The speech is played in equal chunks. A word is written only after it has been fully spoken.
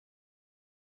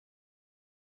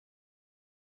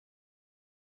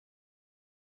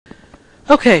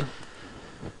Okay,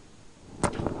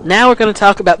 now we're going to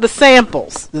talk about the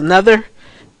samples, another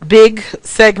big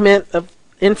segment of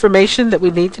information that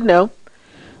we need to know.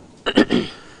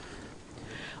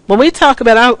 When we talk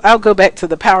about, I'll go back to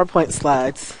the PowerPoint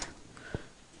slides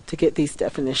to get these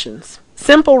definitions.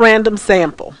 Simple random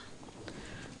sample.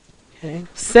 Okay,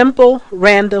 simple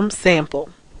random sample.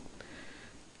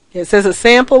 It says a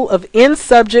sample of n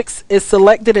subjects is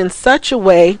selected in such a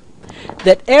way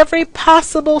that every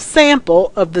possible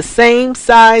sample of the same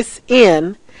size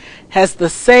n has the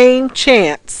same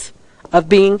chance of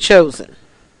being chosen.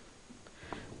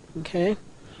 Okay.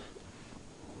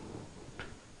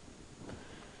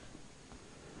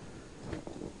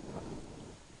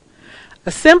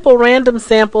 A simple random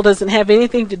sample doesn't have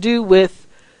anything to do with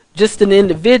just an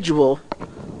individual,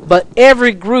 but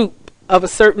every group of a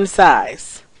certain size.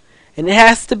 And it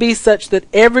has to be such that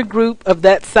every group of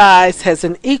that size has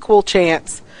an equal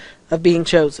chance of being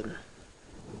chosen.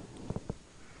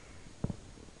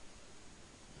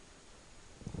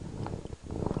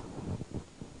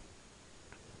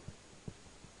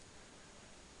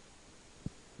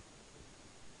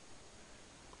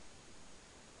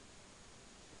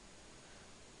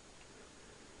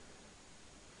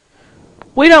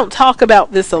 We don't talk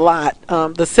about this a lot,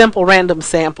 the simple random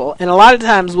sample, and a lot of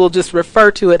times we'll just refer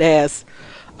to it as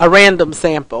a random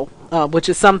sample, which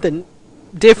is something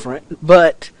different.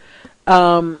 But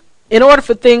in order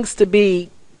for things to be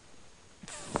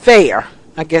fair,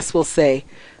 I guess we'll say,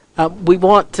 we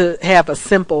want to have a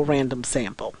simple random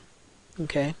sample.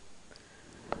 Okay?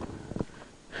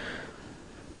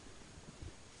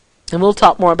 And we'll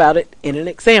talk more about it in an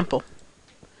example.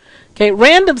 Okay,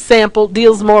 random sample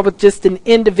deals more with just an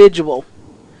individual.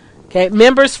 Okay,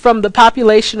 members from the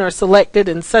population are selected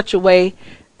in such a way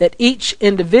that each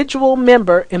individual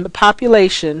member in the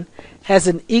population has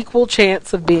an equal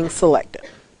chance of being selected.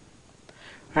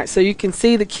 All right, so you can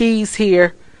see the keys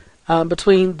here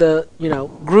between the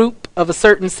group of a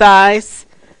certain size,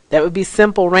 that would be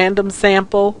simple random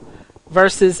sample,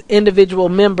 versus individual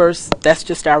members, that's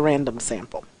just our random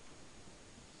sample.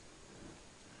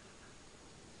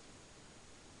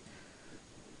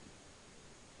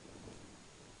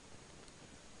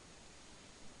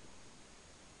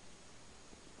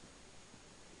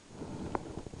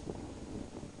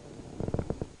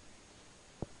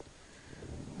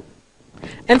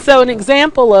 And so an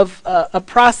example of a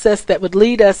process that would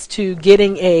lead us to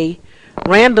getting a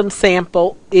random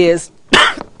sample is,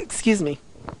 excuse me,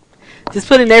 just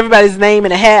putting everybody's name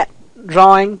in a hat,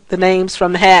 drawing the names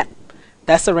from the hat.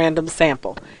 That's a random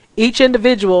sample. Each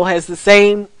individual has the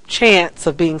same chance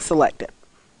of being selected.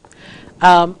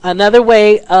 Another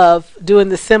way of doing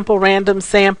the simple random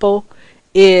sample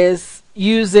is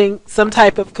using some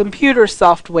type of computer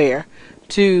software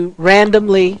to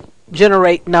randomly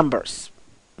generate numbers.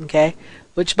 Okay,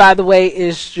 which by the way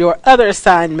is your other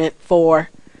assignment for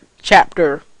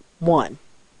chapter 1,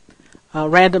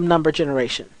 random number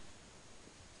generation.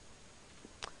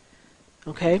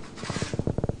 Okay,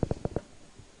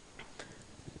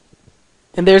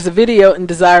 and there's a video in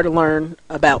Desire to Learn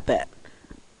about that.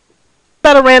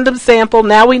 About a random sample,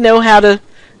 now we know how to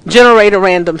generate a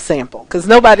random sample, because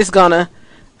nobody's gonna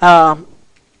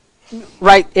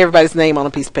write everybody's name on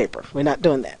a piece of paper. We're not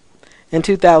doing that in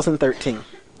 2013.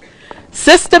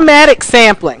 Systematic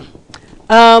sampling.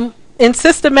 In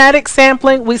systematic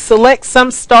sampling, we select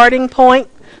some starting point.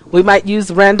 We might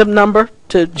use random number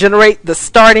to generate the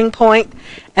starting point,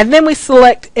 and then we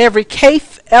select every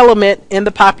kth element in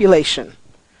the population.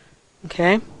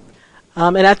 Okay,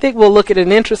 and I think we'll look at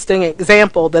an interesting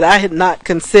example that I had not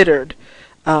considered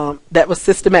that was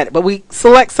systematic. But we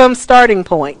select some starting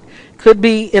point. Could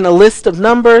be in a list of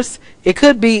numbers. It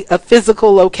could be a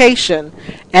physical location,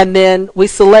 and then we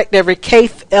select every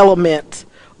kth element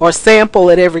or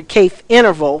sample at every kth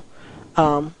interval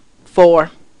to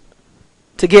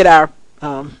get our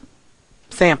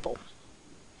sample.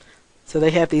 So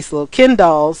they have these little Ken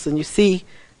dolls, and you see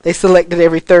they selected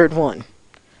every third one.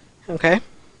 Okay.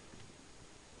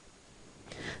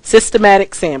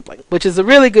 Systematic sampling, which is a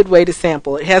really good way to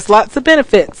sample. It has lots of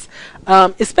benefits,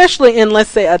 especially in, let's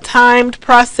say, a timed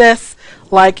process,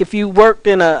 like if you worked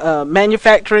in a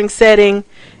manufacturing setting,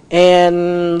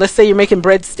 and let's say you're making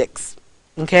breadsticks.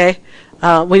 Okay,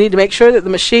 we need to make sure that the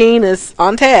machine is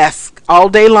on task all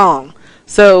day long.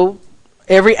 So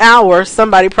every hour,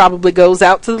 somebody probably goes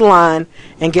out to the line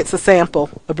and gets a sample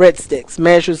of breadsticks,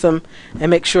 measures them, and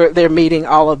makes sure they're meeting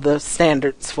all of the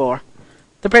standards for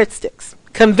the breadsticks.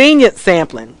 Convenient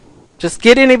sampling. Just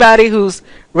get anybody who's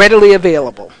readily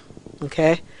available.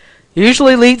 Okay?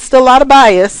 Usually leads to a lot of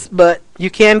bias, but you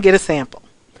can get a sample.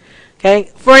 Okay?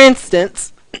 For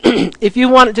instance, if you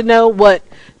wanted to know what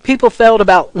people felt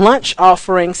about lunch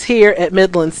offerings here at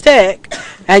Midlands Tech,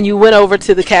 and you went over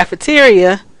to the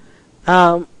cafeteria,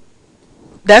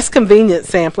 that's convenience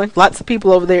sampling. Lots of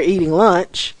people over there eating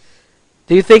lunch.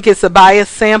 Do you think it's a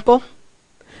biased sample?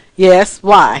 Yes.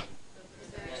 Why?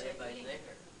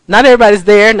 Not everybody's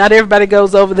there. Not everybody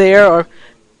goes over there, or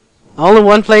only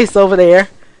one place over there.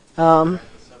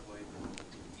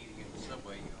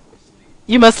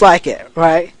 You must like it,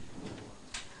 right?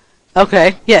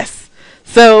 Okay, yes.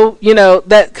 So,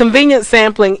 that convenience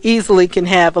sampling easily can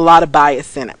have a lot of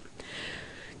bias in it.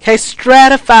 Okay,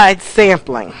 stratified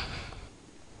sampling.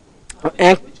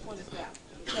 And Which one is that?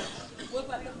 What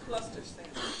about the cluster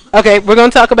sample? okay, we're going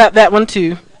to talk about that one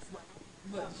too.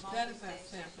 But stratified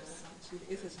sample,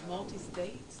 is it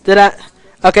multi-states? Did I?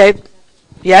 Okay.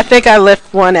 Yeah, I think I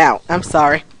left one out. I'm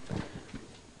sorry.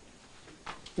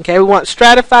 Okay, we want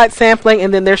stratified sampling,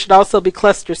 and then there should also be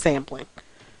cluster sampling.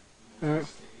 All right.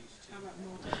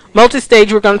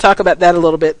 Multi-stage, we're going to talk about that a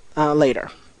little bit later.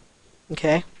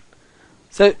 Okay.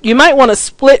 So you might want to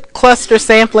split cluster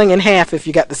sampling in half if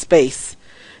you got the space.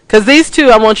 Because these two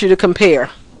I want you to compare.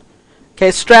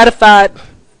 Okay, stratified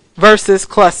versus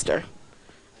cluster.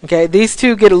 Okay, these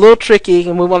two get a little tricky,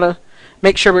 and we want to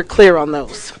make sure we're clear on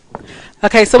those.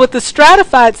 Okay, so with the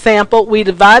stratified sample, we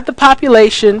divide the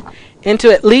population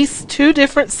into at least two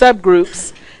different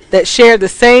subgroups that share the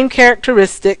same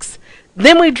characteristics.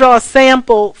 Then we draw a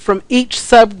sample from each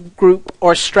subgroup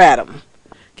or stratum.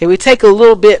 Okay, we take a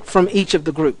little bit from each of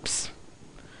the groups.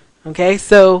 Okay,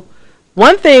 so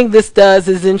one thing this does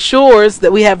is ensures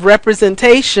that we have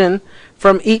representation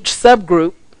from each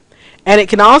subgroup, and it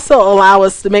can also allow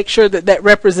us to make sure that that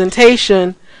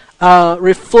representation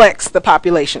reflects the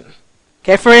population.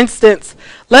 Okay, for instance,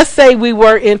 let's say we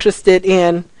were interested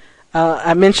in,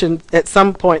 I mentioned at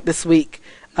some point this week,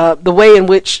 the way in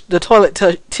which the toilet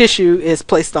tissue is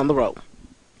placed on the roll.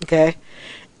 Okay,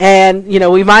 and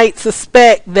we might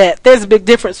suspect that there's a big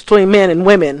difference between men and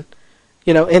women,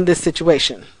 in this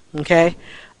situation. Okay,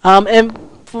 and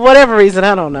for whatever reason,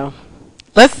 I don't know.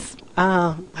 Let's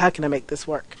how can I make this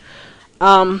work?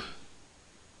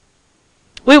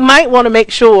 We might want to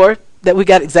make sure that we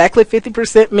got exactly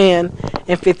 50% men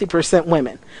and 50%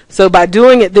 women. So by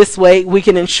doing it this way, we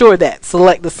can ensure that.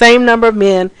 Select the same number of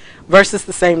men versus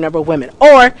the same number of women.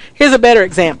 Or, here's a better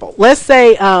example. Let's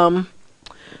say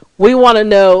we want to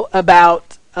know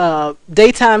about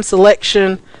daytime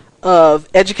selection of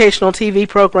educational TV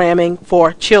programming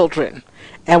for children.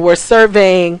 And we're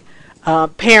surveying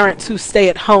parents who stay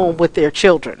at home with their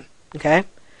children. Okay?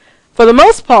 For the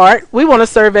most part, we want to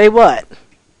survey what?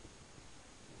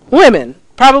 Women.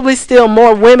 Probably still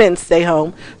more women stay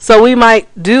home. So we might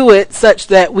do it such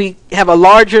that we have a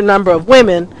larger number of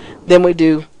women than we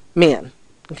do men.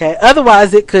 Okay.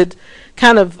 Otherwise, it could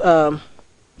kind of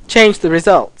change the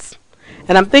results.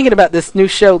 And I'm thinking about this new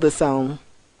show that's on.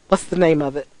 What's the name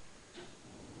of it?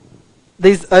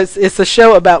 It's a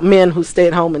show about men who stay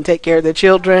at home and take care of their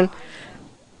children.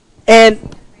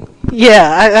 And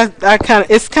yeah, I kind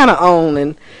of, it's kind of on,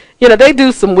 and they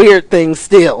do some weird things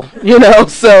still,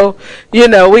 so, we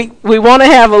want to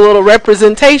have a little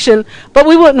representation, but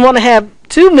we wouldn't want to have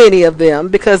too many of them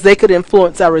because they could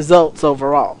influence our results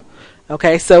overall.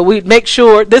 Okay, so we make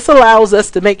sure, this allows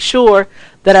us to make sure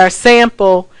that our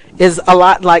sample is a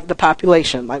lot like the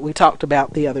population, like we talked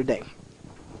about the other day.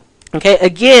 Okay,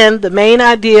 again, the main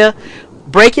idea,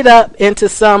 break it up into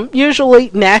some usually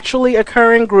naturally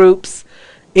occurring groups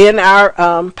in our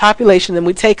population, then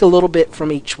we take a little bit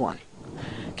from each one.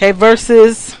 Okay,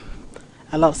 versus,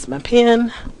 I lost my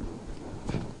pen.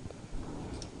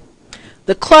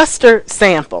 The cluster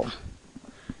sample.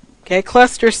 Okay,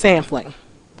 cluster sampling.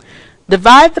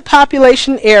 Divide the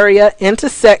population area into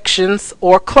sections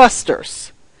or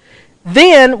clusters.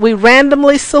 Then we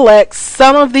randomly select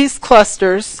some of these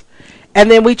clusters, and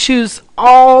then we choose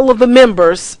all of the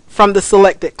members from the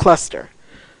selected cluster.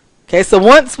 Okay, so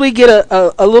once we get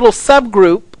a little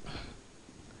subgroup,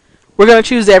 we're going to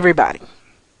choose everybody.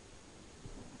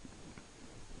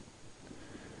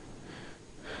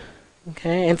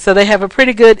 Okay, and so they have a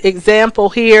pretty good example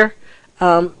here.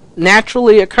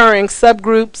 Naturally occurring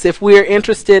subgroups, if we're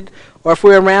interested or if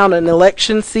we're around an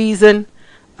election season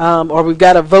or we've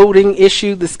got a voting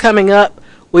issue that's coming up,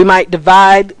 we might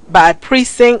divide by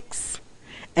precincts.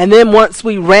 And then once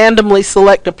we randomly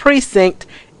select a precinct,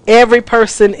 every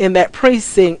person in that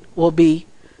precinct will be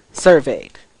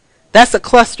surveyed. That's a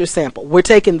cluster sample. We're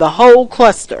taking the whole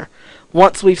cluster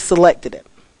once we've selected it.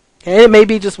 Okay, it may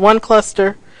be just one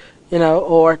cluster,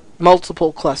 or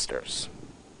multiple clusters.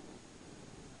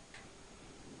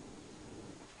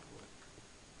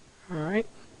 All right.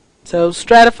 So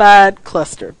stratified,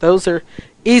 cluster. Those are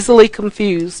easily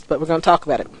confused, but we're going to talk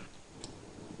about it.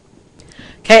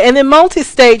 Okay, and then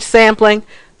multi-stage sampling.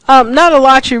 Not a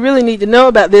lot you really need to know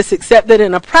about this, except that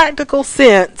in a practical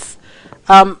sense,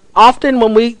 often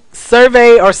when we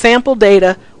survey or sample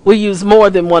data, we use more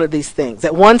than one of these things.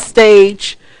 At one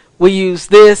stage, we use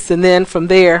this, and then from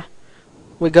there,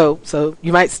 we go. So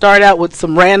you might start out with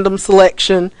some random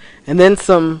selection, and then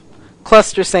some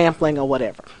cluster sampling or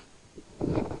whatever.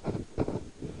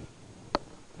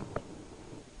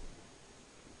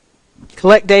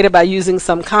 Collect data by using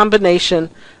some combination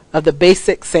of the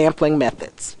basic sampling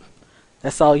methods.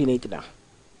 That's all you need to know.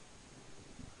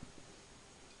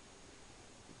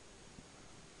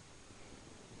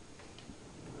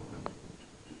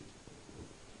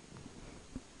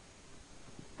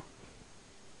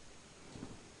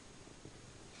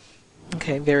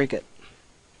 Okay, very good.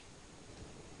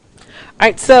 All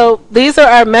right, so these are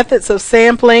our methods of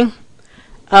sampling.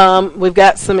 We've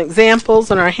got some examples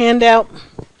on our handout.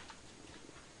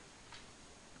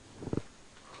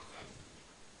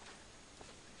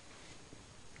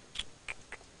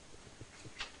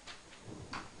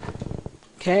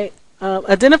 Okay,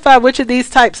 identify which of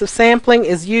these types of sampling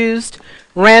is used: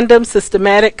 random,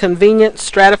 systematic, convenient,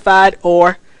 stratified,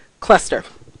 or cluster.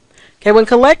 Okay, when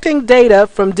collecting data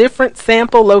from different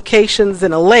sample locations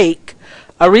in a lake,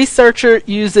 a researcher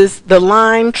uses the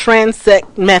line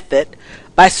transect method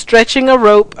by stretching a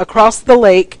rope across the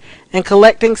lake and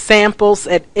collecting samples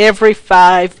at every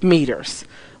 5 meters.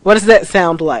 What does that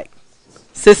sound like?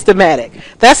 Systematic.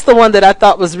 That's the one that I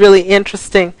thought was really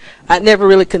interesting. I'd never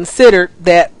really considered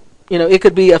that, it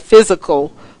could be a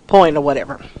physical point or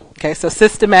whatever. Okay, so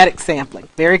systematic sampling.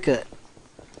 Very good.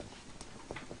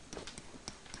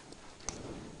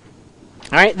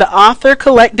 All right, the author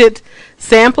collected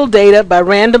sample data by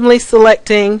randomly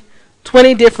selecting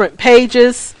 20 different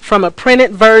pages from a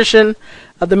printed version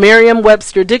of the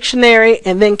Merriam-Webster dictionary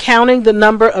and then counting the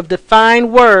number of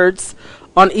defined words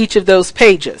on each of those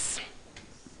pages.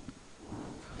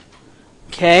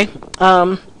 Okay,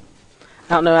 I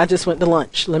don't know, I just went to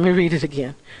lunch. Let me read it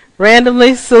again.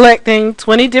 Randomly selecting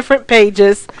 20 different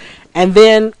pages and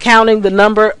then counting the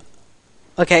number.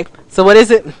 Okay, so what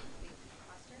is it?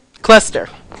 Cluster.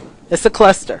 It's a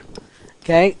cluster.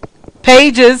 Okay,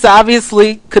 pages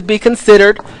obviously could be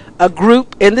considered a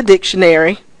group in the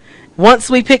dictionary. Once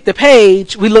we picked the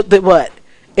page, we looked at what?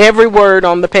 Every word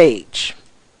on the page.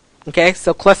 Okay,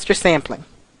 so cluster sampling.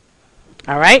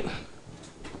 All right.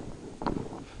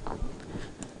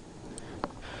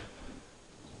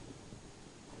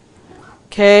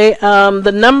 Okay,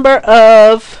 the number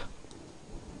of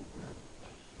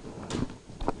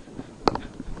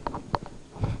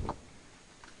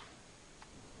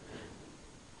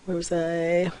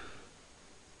the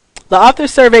author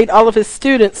surveyed all of his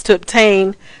students to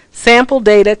obtain sample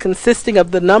data consisting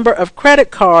of the number of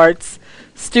credit cards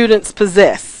students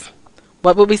possess.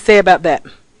 What would we say about that?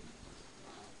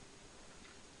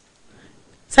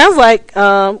 Sounds like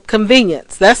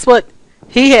convenience. That's what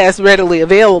he has readily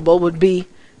available, would be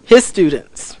his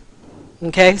students.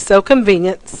 Okay, so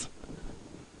convenience.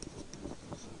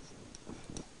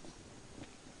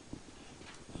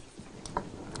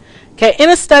 Okay, in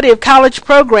a study of college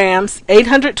programs,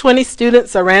 820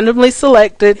 students are randomly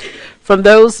selected from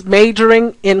those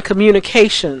majoring in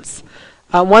communications.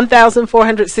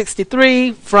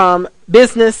 1,463 from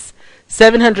business,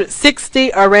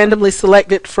 760 are randomly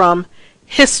selected from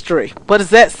history. What does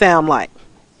that sound like?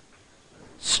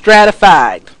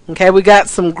 Stratified. Okay, we got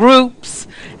some groups,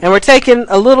 and we're taking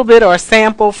a little bit or a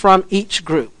sample from each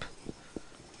group.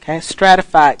 Okay,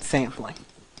 stratified sampling.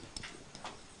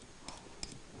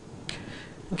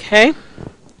 Okay,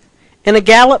 in a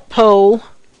Gallup poll,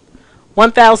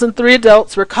 1,003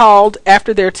 adults were called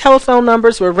after their telephone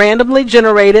numbers were randomly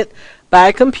generated by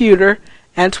a computer,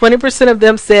 and 20% of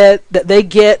them said that they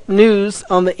get news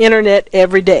on the internet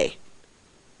every day.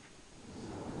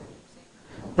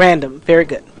 Random, very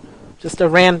good. Just a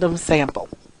random sample.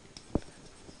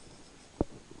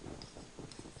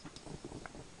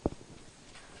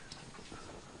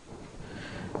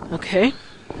 Okay.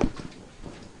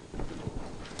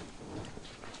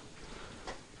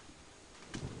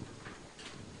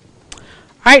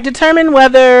 All right, determine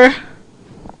whether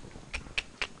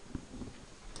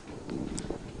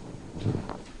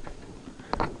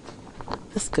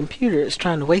this computer is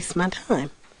trying to waste my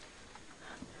time.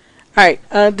 All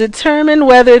right, determine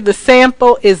whether the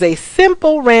sample is a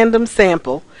simple random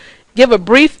sample. Give a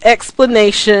brief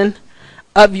explanation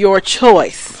of your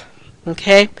choice.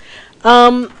 Okay.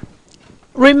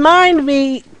 Remind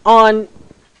me on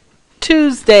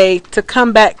Tuesday to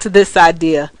come back to this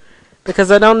idea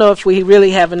because I don't know if we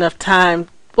really have enough time.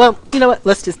 Well, you know what?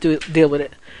 Let's just deal with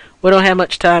it. We don't have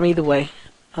much time either way.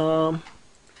 And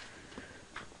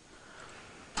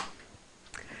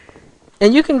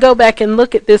you can go back and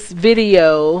look at this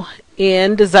video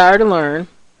in Desire to Learn,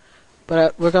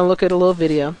 but we're going to look at a little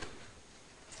video.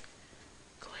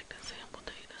 Collect sample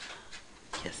data.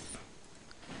 Yes.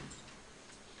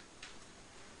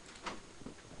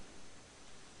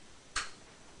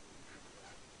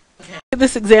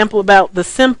 This example about the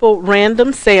simple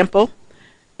random sample.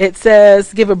 It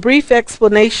says, give a brief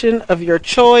explanation of your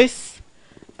choice.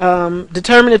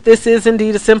 Determine if this is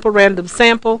indeed a simple random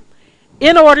sample.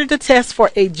 In order to test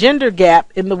for a gender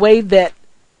gap in the way that,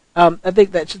 I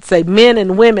think that should say men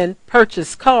and women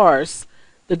purchase cars,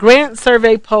 the grant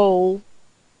survey poll,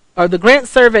 or the grant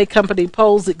survey company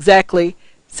polls exactly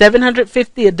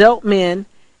 750 adult men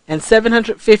and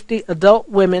 750 adult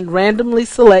women randomly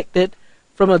selected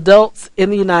from adults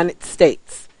in the United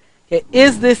States.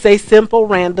 Is this a simple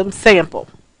random sample?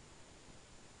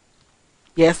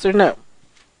 Yes or no?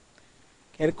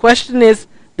 Okay, the question is,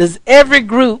 does every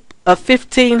group of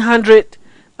 1,500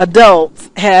 adults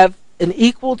have an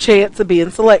equal chance of being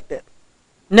selected?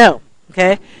 No.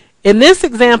 Okay. In this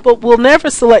example, we'll never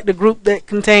select a group that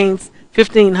contains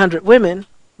 1,500 women,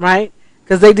 right?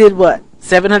 Because they did what?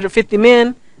 750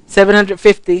 men,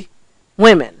 750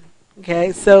 women.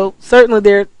 Okay. So certainly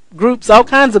there are groups, all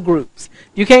kinds of groups.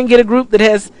 You can't get a group that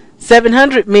has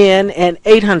 700 men and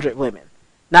 800 women.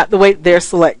 Not the way they're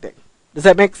selecting. Does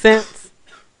that make sense?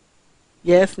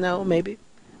 Yes, no, maybe?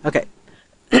 Okay.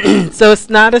 So it's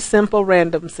not a simple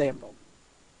random sample.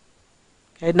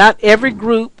 Okay, not every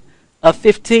group of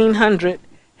 1,500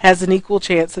 has an equal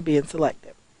chance of being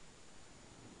selected.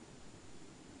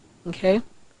 Okay.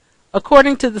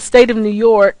 According to the State of New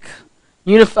York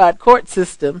Unified Court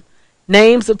System,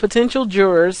 names of potential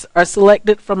jurors are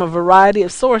selected from a variety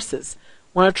of sources.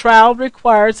 When a trial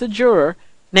requires a juror,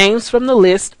 names from the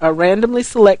list are randomly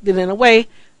selected in a way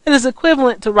that is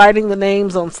equivalent to writing the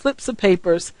names on slips of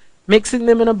papers, mixing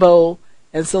them in a bowl,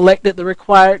 and selected the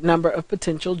required number of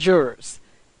potential jurors.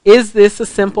 Is this a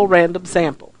simple random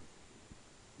sample?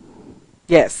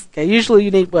 Yes. Okay. Usually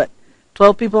you need what?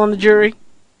 12 people on the jury?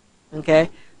 Okay.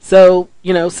 So,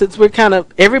 since we're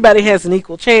everybody has an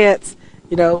equal chance,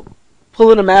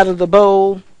 pulling them out of the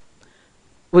bowl,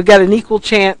 we've got an equal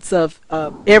chance of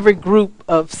every group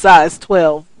of size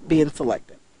 12 being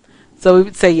selected. So we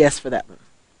would say yes for that one.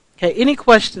 Okay, any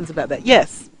questions about that?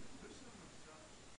 Yes.